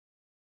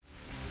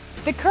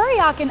The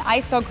Kuryakin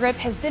ISO grip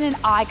has been an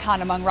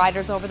icon among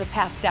riders over the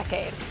past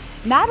decade.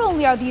 Not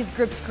only are these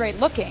grips great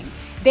looking,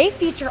 they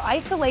feature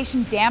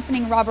isolation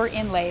dampening rubber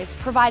inlays,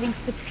 providing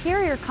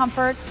superior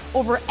comfort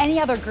over any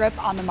other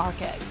grip on the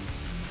market.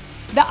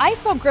 The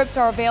ISO grips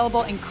are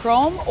available in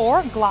chrome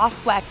or gloss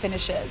black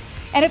finishes.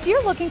 And if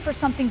you're looking for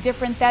something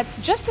different that's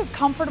just as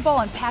comfortable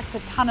and packs a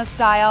ton of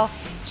style,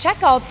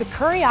 check out the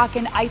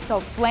Kuryakin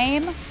ISO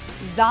Flame,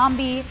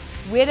 Zombie,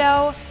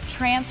 Widow,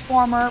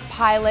 Transformer,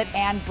 Pilot,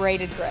 and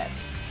Braided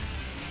grips.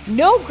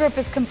 No grip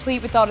is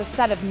complete without a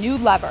set of new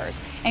levers,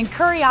 and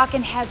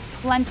Kuryakin has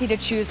plenty to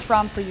choose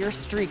from for your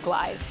street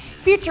glide.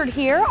 Featured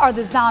here are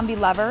the Zombie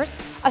levers,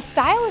 a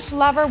stylish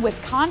lever with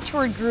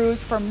contoured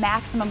grooves for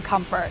maximum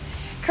comfort.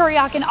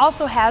 Kuryakin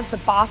also has the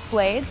Boss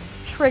blades,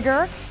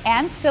 trigger,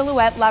 and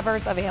silhouette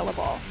levers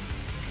available.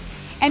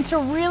 And to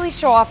really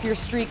show off your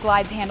street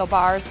glide's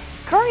handlebars,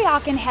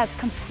 Kuryakin has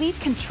complete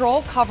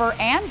control cover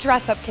and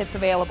dress-up kits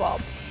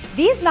available.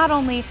 These not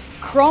only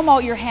chrome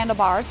out your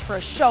handlebars for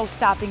a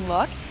show-stopping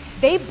look,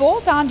 they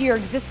bolt onto your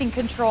existing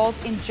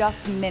controls in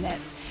just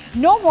minutes.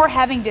 No more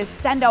having to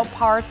send out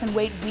parts and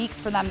wait weeks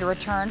for them to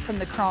return from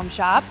the chrome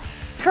shop.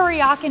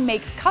 Kuryakin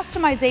makes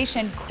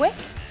customization quick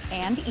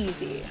and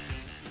easy.